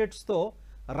స్టాండర్డ్స్తో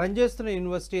రన్ చేస్తున్న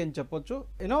యూనివర్సిటీ అని చెప్పొచ్చు.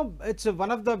 You know it's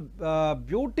one of the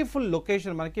beautiful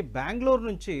location. మనకి బెంగళూరు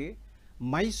నుంచి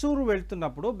మైసూరు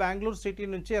వెళ్తున్నప్పుడు బెంగళూరు సిటీ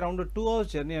నుంచి అరౌండ్ 2 hours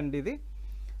జర్నీ అండి ఇది.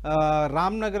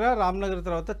 రామ్నగర్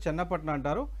తర్వాత చెన్నపట్నం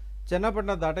అంటారు.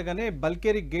 చెన్నపట్నం దాటగానే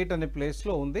బల్కేరి గేట్ అనే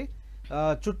ప్లేస్లో ఉంది.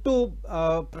 చుట్టూ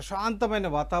ప్రశాంతమైన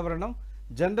వాతావరణం.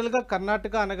 జనరల్గా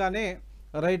కర్ణాటక అనగానే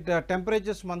రైట్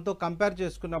టెంపరేచర్స్ మనతో కంపేర్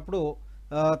చేసుకున్నప్పుడు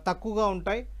తక్కువగా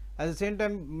ఉంటాయి. అట్ ద సేమ్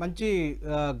టైం మంచి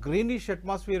గ్రీనిష్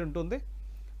అట్మాస్ఫియర్ ఉంటుంది.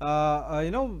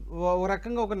 యూనో ఒక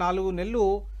రకంగా ఒక 4 నెలలు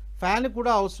ఫ్యాన్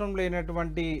కూడా అవసరం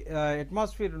లేనటువంటి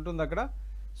అట్మాస్ఫియర్ ఉంటుంది అక్కడ.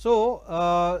 సో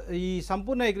ఈ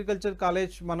సంపూర్ణ అగ్రికల్చర్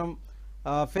కాలేజ్ మనం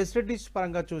ఫెసిలిటీస్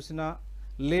పరంగా చూసినా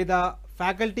లేదా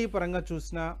ఫ్యాకల్టీ పరంగా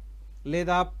చూసినా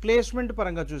లేదా ప్లేస్మెంట్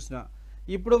పరంగా చూసినా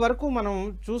ఇప్పుడు వరకు మనం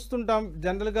చూస్తుంటాం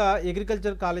జనరల్గా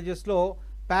అగ్రికల్చర్ కాలేజెస్లో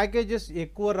ప్యాకేజెస్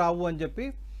ఎక్కువ రావు అని చెప్పి.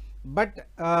 బట్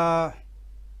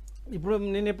ఇప్పుడు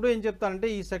నేను ఎప్పుడు ఏం చెప్తానంటే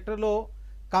ఈ సెక్టర్లో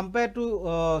కంపేర్ టు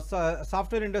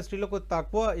సాఫ్ట్వేర్ ఇండస్ట్రీలో కొంత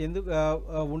తక్కువ ఎందుకు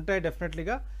ఉంటాయి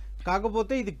డెఫినెట్లీగా.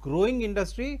 కాకపోతే ఇది growing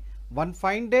industry. One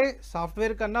fine day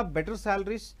software కన్నా బెటర్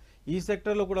శాలరీస్ ఈ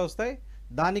సెక్టర్లో కూడా వస్తాయి.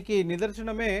 దానికి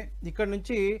నిదర్శనమే ఇక్కడ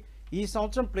నుంచి ఈ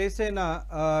సంవత్సరం ప్లేస్ అయిన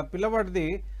పిల్లవాడిది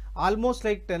almost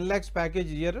like 10 lakhs package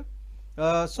year.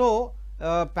 So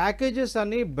packages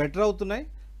అన్నీ బెటర్ అవుతున్నాయి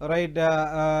రైట్.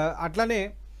 అట్లానే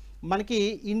మనకి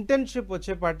ఇంటర్న్షిప్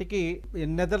వచ్చేపాటికి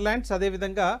నెదర్లాండ్స్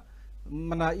అదేవిధంగా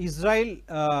మన ఇజ్రాయిల్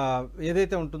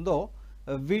ఏదైతే ఉంటుందో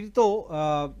వీటితో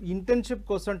ఇంటర్న్షిప్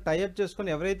కోసం టైఅప్ చేసుకొని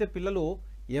ఎవరైతే పిల్లలు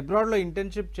అబ్రాడ్లో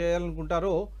ఇంటర్న్షిప్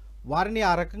చేయాలనుకుంటారో వారిని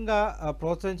ఆ రకంగా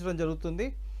ప్రోత్సహించడం జరుగుతుంది.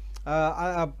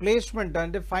 ప్లేస్మెంట్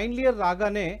అంటే ఫైనల్ ఇయర్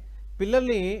రాగానే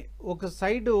పిల్లల్ని ఒక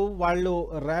సైడు వాళ్ళు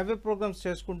రైల్వే ప్రోగ్రామ్స్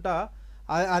చేసుకుంటా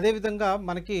అదేవిధంగా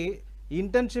మనకి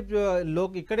ఇంటర్న్షిప్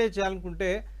ఇక్కడే చేయాలనుకుంటే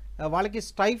వాళ్ళకి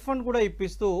స్టైఫండ్ కూడా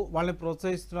ఇప్పిస్తూ వాళ్ళని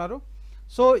ప్రోత్సహిస్తున్నారు.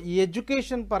 సో ఈ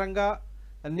ఎడ్యుకేషన్ పరంగా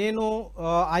నేను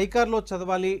ఐకార్లో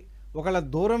చదవాలి, ఒకళ్ళ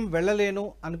దూరం వెళ్ళలేను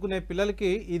అనుకునే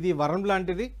పిల్లలకి ఇది వరం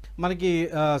లాంటిది మనకి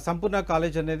సంపూర్ణ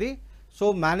కాలేజ్ అనేది. So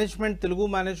management, Telugu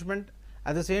management,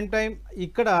 at the same time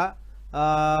ఇక్కడ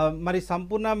మరి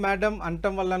సంపూర్ణ మేడం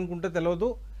అంటం వల్ల అనుకుంటే తెలియదు,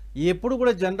 ఎప్పుడు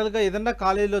కూడా జనరల్గా ఏదన్నా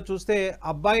కాలేజీలో చూస్తే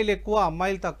అబ్బాయిలు ఎక్కువ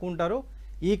అమ్మాయిలు తక్కువ ఉంటారు.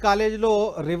 ఈ కాలేజీలో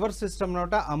రివర్స్ సిస్టమ్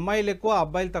అనమాట, అమ్మాయిలు ఎక్కువ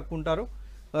అబ్బాయిలు తక్కువ ఉంటారు.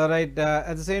 Right.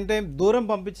 At the same time దూరం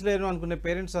పంపించలేరు అనుకునే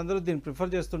పేరెంట్స్ అందరూ దీన్ని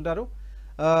ప్రిఫర్ చేస్తుంటారు.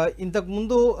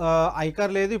 ఇంతకుముందు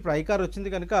ఐకార్ లేదు, ఇప్పుడు ఐకార్ వచ్చింది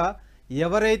కనుక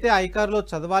ఎవరైతే ఐకార్లో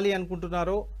చదవాలి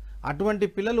అనుకుంటున్నారో అటువంటి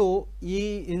పిల్లలు ఈ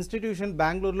ఇన్స్టిట్యూషన్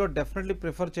బెంగళూరులో డెఫినెట్లీ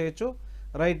ప్రిఫర్ చేయొచ్చు.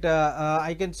 Right.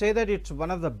 I can say that it's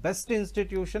one of the best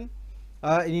institution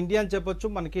in India అని చెప్పొచ్చు.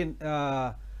 మనకి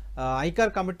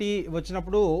ఐకార్ కమిటీ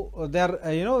వచ్చినప్పుడు they are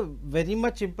very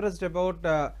much impressed about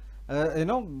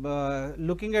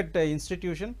looking at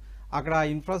institution. అక్కడ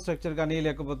ఇన్ఫ్రాస్ట్రక్చర్ కానీ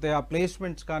లేకపోతే ఆ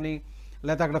ప్లేస్మెంట్స్ కానీ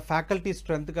లేకపోతే అక్కడ ఫ్యాకల్టీ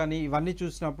స్ట్రెంత్ కానీ ఇవన్నీ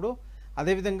చూసినప్పుడు,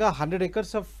 అదేవిధంగా 100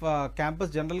 acres ఆఫ్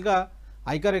క్యాంపస్. జనరల్గా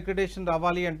ఐకార్ అక్రిడిటేషన్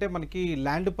రావాలి అంటే మనకి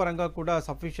ల్యాండ్ పరంగా కూడా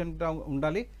సఫిషియెంట్గా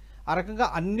ఉండాలి. ఆ రకంగా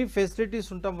అన్ని ఫెసిలిటీస్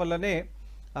ఉండటం వల్లనే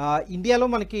ఇండియాలో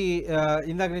మనకి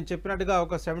ఇందాక నేను చెప్పినట్టుగా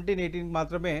ఒక 17-18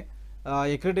 మాత్రమే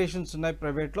అక్రిడిటేషన్స్ ఉన్నాయి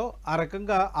ప్రైవేట్లో. ఆ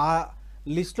రకంగా ఆ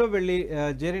లిస్ట్లో వెళ్ళి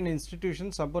చేరిన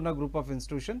institution Sampoorna group of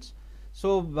institutions. So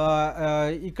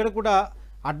ఇక్కడ కూడా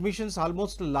అడ్మిషన్స్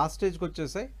ఆల్మోస్ట్ లాస్ట్ స్టేజ్కి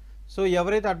వచ్చేసాయి. సో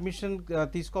ఎవరైతే అడ్మిషన్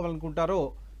తీసుకోవాలనుకుంటారో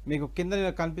మీకు కింద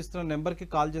కనిపిస్తున్న నెంబర్కి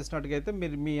కాల్ చేసినట్టుగా అయితే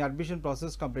మీరు మీ అడ్మిషన్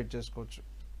ప్రాసెస్ కంప్లీట్ చేసుకోవచ్చు.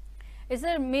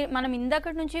 సార్, మనం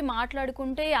ఇందాకటి నుంచి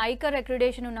మాట్లాడుకుంటే ఐకార్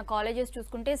అక్రిడేషన్ ఉన్న కాలేజెస్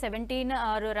చూసుకుంటే 17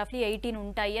 ఆర్ రఫ్లీ 18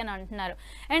 ఉంటాయి అని అంటున్నారు.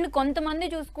 అండ్ కొంతమంది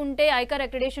చూసుకుంటే ఐకార్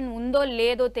అక్రిడేషన్ ఉందో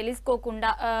లేదో తెలుసుకోకుండా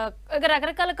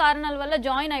రకరకాల కారణాల వల్ల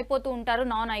జాయిన్ అయిపోతూ ఉంటారు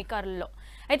నాన్ ఐకార్లో.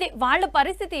 అయితే వాళ్ళ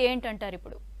పరిస్థితి ఏంటంటారు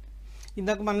ఇప్పుడు?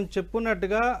 ఇందాక మనం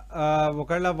చెప్పుకున్నట్టుగా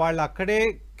ఒకవేళ వాళ్ళు అక్కడే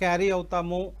క్యారీ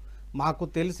అవుతాము, మాకు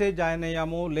తెలిసే జాయిన్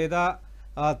అయ్యాము, లేదా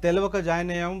తెలియక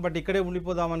జాయిన్ అయ్యాము బట్ ఇక్కడే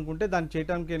ఉండిపోదాం అనుకుంటే దాన్ని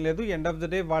చేయడానికి ఏం లేదు. ఎండ్ ఆఫ్ ద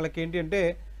డే వాళ్ళకి ఏంటి అంటే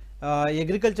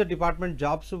అగ్రికల్చర్ డిపార్ట్మెంట్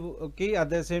జాబ్స్కి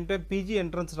at the same time PG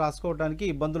entrance రాసుకోవడానికి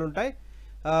ఇబ్బందులు ఉంటాయి.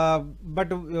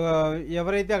 బట్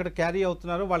ఎవరైతే అక్కడ క్యారీ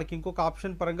అవుతున్నారో వాళ్ళకి ఇంకొక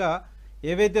ఆప్షన్ పరంగా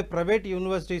ఏవైతే ప్రైవేట్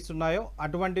యూనివర్సిటీస్ ఉన్నాయో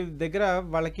అటువంటి దగ్గర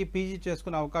వాళ్ళకి పీజీ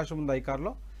చేసుకునే అవకాశం ఉంది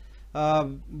ఐకార్లో.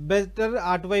 బెటర్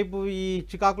అటువైపు ఈ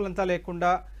చికాకులంతా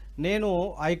లేకుండా నేను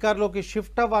ఐకార్లోకి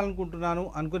షిఫ్ట్ అవ్వాలనుకుంటున్నాను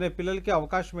అనుకునే పిల్లలకి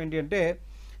అవకాశం ఏంటి అంటే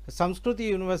సంస్కృతి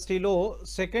యూనివర్సిటీలో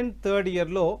 2nd, 3rd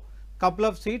ఇయర్లో కపుల్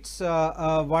ఆఫ్ సీట్స్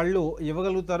వాళ్ళు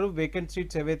ఇవ్వగలుగుతారు, వేకెంట్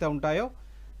సీట్స్ ఏవైతే ఉంటాయో.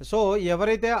 సో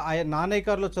ఎవరైతే నాన్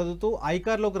ఐకార్లో చదువుతూ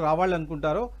ఐకార్లోకి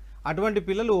రావాలనుకుంటారో అటువంటి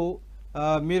పిల్లలు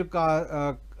మీరు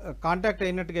కాంటాక్ట్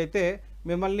అయినట్టుగా అయితే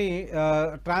మిమ్మల్ని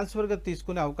ట్రాన్స్ఫర్గా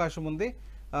తీసుకునే అవకాశం ఉంది.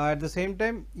 అట్ ద సేమ్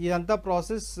టైం ఇదంతా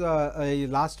ప్రాసెస్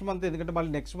లాస్ట్ మంత్, ఎందుకంటే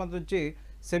మళ్ళీ నెక్స్ట్ మంత్ నుంచి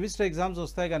సెమిస్టర్ ఎగ్జామ్స్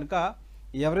వస్తాయి కనుక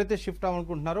ఎవరైతే షిఫ్ట్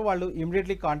అవ్వాలనుకుంటున్నారో వాళ్ళు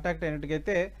ఇమీడియట్లీ కాంటాక్ట్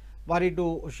అయినట్టుగైతే వారి ఇటు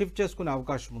షిఫ్ట్ చేసుకునే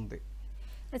అవకాశం ఉంది.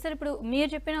 సార్, ఇప్పుడు మీరు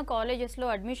చెప్పిన కాలేజెస్లో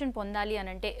అడ్మిషన్ పొందాలి అని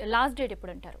అంటే లాస్ట్ డేట్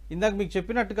ఎప్పుడు అంటారు? ఇందాక మీకు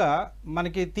చెప్పినట్టుగా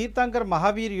మనకి తీర్థంకర్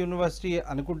మహావీర్ యూనివర్సిటీ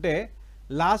అనుకుంటే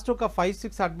లాస్ట్ ఒక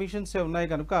 5-6 అడ్మిషన్స్ ఉన్నాయి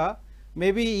కనుక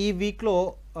మేబీ ఈ వీక్లో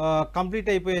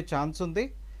కంప్లీట్ అయిపోయే ఛాన్స్ ఉంది.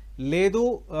 లేదు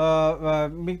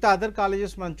మిగతా అదర్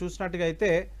కాలేజెస్ మనం చూసినట్టుగా అయితే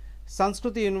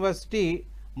సంస్కృతి యూనివర్సిటీ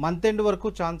మంత్ ఎండ్ వరకు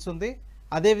ఛాన్స్ ఉంది.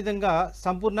 అదేవిధంగా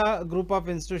సంపూర్ణ గ్రూప్ ఆఫ్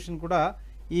ఇన్స్టిట్యూషన్ కూడా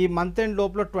ఈ మంత్ ఎండ్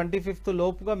లోపల 25th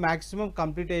లోపుగా మ్యాక్సిమం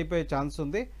కంప్లీట్ అయిపోయే ఛాన్స్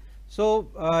ఉంది. సో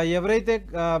ఎవరైతే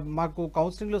మాకు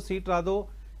కౌన్సిలింగ్లో సీట్ రాదో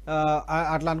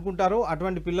అట్లా అనుకుంటారో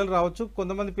అటువంటి పిల్లలు రావచ్చు.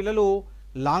 కొంతమంది పిల్లలు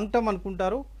లాంగ్ టర్మ్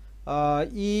అనుకుంటారు.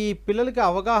 ఈ పిల్లలకి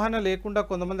అవగాహన లేకుండా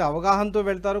కొంతమంది అవగాహనతో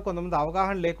వెళ్తారు, కొంతమంది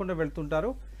అవగాహన లేకుండా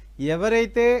వెళ్తుంటారు.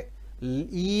 ఎవరైతే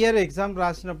ఈ ఇయర్ ఎగ్జామ్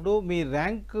రాసినప్పుడు మీ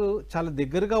ర్యాంక్ చాలా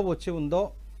దగ్గరగా వచ్చి ఉందో,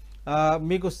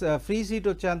 మీకు ఫ్రీ సీట్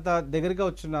వచ్చేంత దగ్గరగా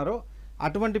వచ్చున్నారో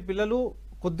అటువంటి పిల్లలు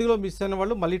కొద్దిగా మిస్ అయిన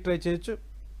వాళ్ళు మళ్ళీ ట్రై చేయొచ్చు.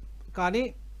 కానీ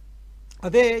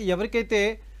అదే ఎవరికైతే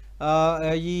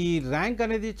ఈ ర్యాంక్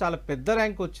అనేది చాలా పెద్ద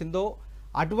ర్యాంక్ వచ్చిందో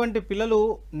అటువంటి పిల్లలు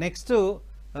నెక్స్ట్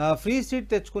ఫ్రీ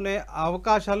సీట్ తెచ్చుకునే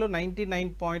అవకాశాలు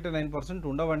 99.9%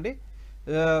 ఉండవండి.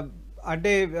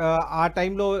 అంటే ఆ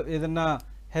టైంలో ఏదన్నా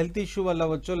హెల్త్ ఇష్యూ వల్ల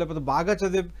వచ్చో లేకపోతే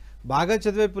బాగా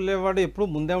చదివే పిల్లవాడు ఎప్పుడు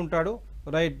ముందే ఉంటాడు.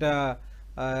 రైట్.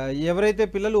 ఎవరైతే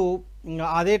పిల్లలు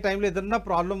అదే టైంలో ఏదన్నా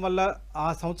ప్రాబ్లం వల్ల ఆ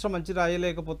సంవత్సరం మంచి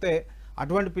రాయలేకపోతే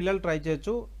అటువంటి పిల్లలు ట్రై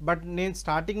చేయొచ్చు. బట్ నేను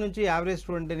స్టార్టింగ్ నుంచి యావరేజ్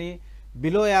స్టూడెంట్ని,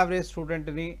 బిలో యావరేజ్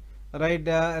స్టూడెంట్ని, రైట్,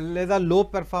 లేదా లో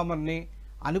పెర్ఫార్మర్ని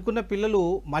అనుకున్న పిల్లలు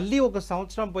మళ్ళీ ఒక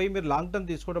సంవత్సరం పోయి మీరు లాంగ్ టర్మ్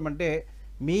తీసుకోవడం అంటే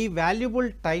మీ వాల్యుబుల్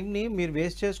టైంని మీరు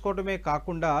వేస్ట్ చేసుకోవడమే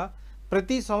కాకుండా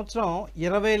ప్రతి సంవత్సరం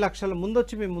 20 లక్షల ముందు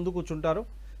వచ్చి మీ ముందు కూర్చుంటారు.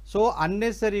 సో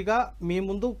అన్నెసరీగా మీ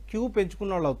ముందు క్యూ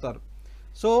పెంచుకున్న వాళ్ళు అవుతారు.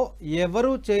 సో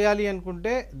ఎవరు చేయాలి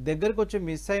అనుకుంటే దగ్గరకు వచ్చి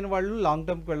మిస్ అయిన వాళ్ళు లాంగ్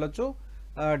టర్మ్కి వెళ్ళొచ్చు,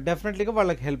 డెఫినెట్లీగా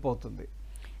వాళ్ళకి హెల్ప్ అవుతుంది.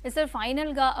 సార్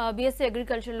ఫైనల్గా బీఎస్సీ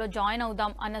అగ్రికల్చర్లో జాయిన్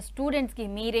అవుదాం అన్న స్టూడెంట్స్కి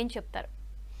మీరేం చెప్తారు?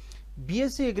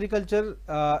 బీఎస్సీ అగ్రికల్చర్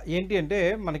ఏంటి అంటే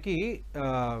మనకి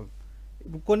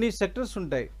కొన్ని సెక్టర్స్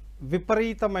ఉంటాయి,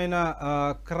 విపరీతమైన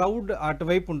క్రౌడ్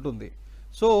అటువైపు ఉంటుంది.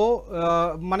 సో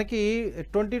మనకి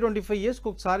 20-25 ఇయర్స్కి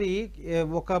ఒకసారి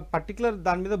ఒక పర్టికులర్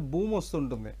దాని మీద బూమ్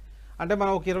వస్తుంటుంది. అంటే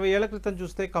మనం ఒక 20 ఏళ్ల క్రితం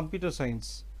చూస్తే కంప్యూటర్ సైన్స్,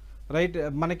 రైట్,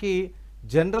 మనకి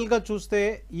జనరల్గా చూస్తే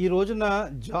ఈ రోజున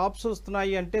జాబ్స్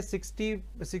వస్తున్నాయి అంటే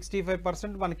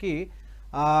 60-65% మనకి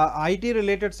ఐటీ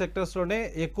రిలేటెడ్ సెక్టర్స్లోనే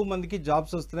ఎక్కువ మందికి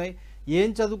జాబ్స్ వస్తున్నాయి. ఏం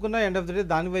చదువుకున్నా ఎండ్ ఆఫ్ ది డే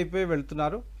దాని వైపే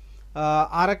వెళ్తున్నారు.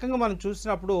 ఆ రకంగా మనం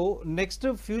చూసినప్పుడు నెక్స్ట్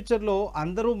ఫ్యూచర్లో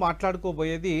అందరూ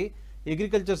మాట్లాడుకోబోయేది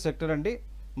అగ్రికల్చర్ సెక్టర్ అండి.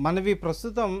 మనవి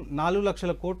ప్రస్తుతం 4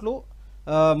 లక్షల కోట్లు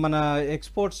మన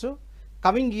ఎక్స్పోర్ట్స్.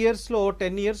 కమింగ్ ఇయర్స్లో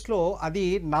 10 ఇయర్స్లో అది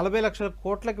 40 లక్షల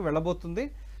కోట్లకి వెళ్ళబోతుంది.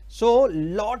 So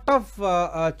lot of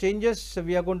changes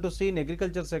we are going to see in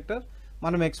agriculture sector.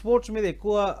 మనం ఎక్స్పోర్ట్స్ మీద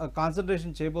ఎక్కువ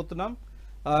కాన్సన్ట్రేషన్ చేయబోతున్నాం.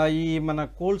 ఈ మన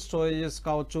కోల్డ్ స్టోరేజెస్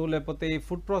కావచ్చు, లేకపోతే ఈ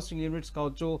ఫుడ్ ప్రాసెసింగ్ యూనిట్స్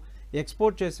కావచ్చు,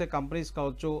 ఎక్స్పోర్ట్ చేసే కంపెనీస్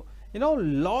కావచ్చు, యూనో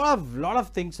లాట్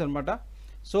ఆఫ్ థింగ్స్ అనమాట.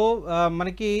 సో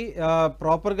మనకి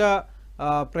ప్రాపర్గా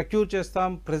ప్రొక్యూర్ చేస్తాం,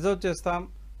 ప్రిజర్వ్ చేస్తాం,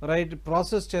 రైట్,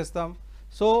 ప్రాసెస్ చేస్తాం.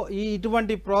 సో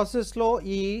ఇటువంటి ప్రాసెస్లో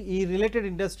ఈ related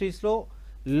ఇండస్ట్రీస్లో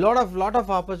lot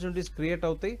of opportunities create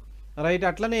అవుతాయి, రైట్.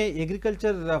 అట్లనే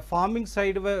అగ్రికల్చర్ ఫార్మింగ్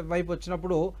సైడ్ వైపు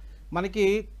వచ్చినప్పుడు మనకి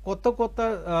కొత్త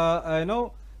యూనో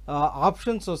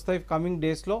ఆప్షన్స్ వస్తాయి కమింగ్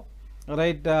డేస్లో,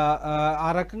 రైట్. ఆ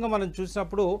రకంగా మనం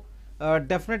చూసినప్పుడు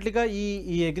డెఫినెట్లీగా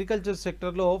ఈ అగ్రికల్చర్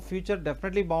సెక్టర్లో ఫ్యూచర్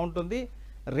డెఫినెట్లీ బాగుంటుంది.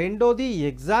 రెండోది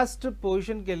ఎగ్జాస్ట్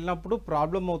పొజిషన్కి వెళ్ళినప్పుడు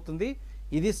ప్రాబ్లం అవుతుంది.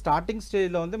 ఇది స్టార్టింగ్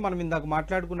స్టేజ్లో ఉంది. మనం ఇందాక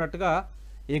మాట్లాడుకున్నట్టుగా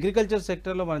అగ్రికల్చర్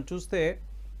సెక్టర్లో మనం చూస్తే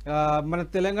మన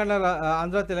తెలంగాణ,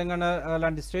 ఆంధ్ర తెలంగాణ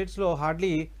లాంటి స్టేట్స్లో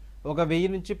హార్డ్లీ ఒక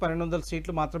 1000 నుంచి 1200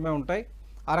 సీట్లు మాత్రమే ఉంటాయి.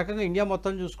 ఆ రకంగా ఇండియా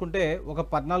మొత్తం చూసుకుంటే ఒక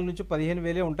 14 నుంచి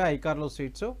 15,000 ఉంటాయి ఐకార్లో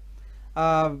సీట్స్.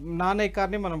 నాన్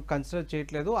ఐకార్ని మనం కన్సిడర్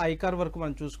చేయట్లేదు. ఐకార్ వరకు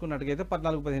మనం చూసుకున్నట్టుగైతే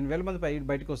 14-15,000 మంది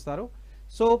బయటకు వస్తారు.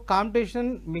 సో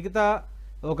కాంపిటీషన్ మిగతా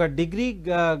ఒక డిగ్రీ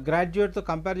గ్రాడ్యుయేట్తో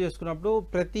కంపేర్ చేసుకున్నప్పుడు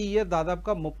ప్రతి ఇయర్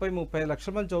దాదాపుగా 30-35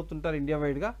 లక్షల మంది చదువుతుంటారు ఇండియా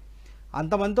వైడ్గా.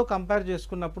 అంతమందితో కంపేర్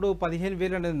చేసుకున్నప్పుడు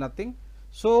 15,000 అనేది నథింగ్.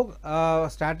 సో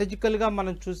స్ట్రాటజికల్గా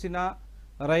మనం చూసినా,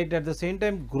 right, at the same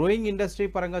time growing industry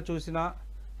పరంగా చూసినా,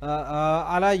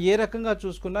 అలా ఏ రకంగా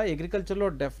చూసుకున్నా అగ్రికల్చర్లో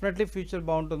డెఫినెట్లీ ఫ్యూచర్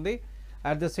బాగుంటుంది.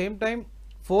 అట్ ద సేమ్ టైం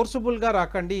ఫోర్సబుల్గా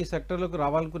రాకండి ఈ సెక్టర్లోకి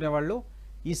రావాలనుకునే వాళ్ళు.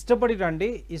 ఇష్టపడి రండి,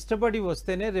 ఇష్టపడి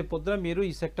వస్తేనే రేపు పొద్దున మీరు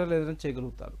ఈ సెక్టర్లో ఏదైనా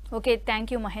చేయగలుగుతారు. Okay,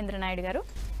 thank you Mahindra Naidu గారు,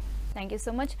 థ్యాంక్ యూ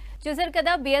సో మచ్. చూసారు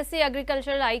కదా, బీఎస్సీ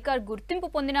అగ్రికల్చర్ ఐకార్ గుర్తింపు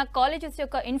పొందిన కాలేజెస్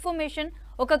యొక్క ఇన్ఫర్మేషన్.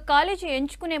 ఒక కాలేజీ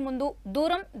ఎంచుకునే ముందు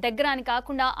దూరం దగ్గర అని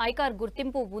కాకుండా ఐకార్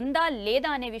గుర్తింపు ఉందా లేదా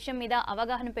అనే విషయం మీద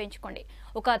అవగాహన పెంచుకోండి.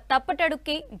 ఒక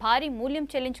తప్పటడుక్కి భారీ మూల్యం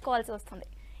చెల్లించుకోవాల్సి వస్తుంది.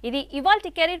 ఇది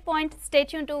ఇవాల్టి career point. Stay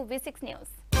tune to V6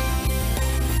 news.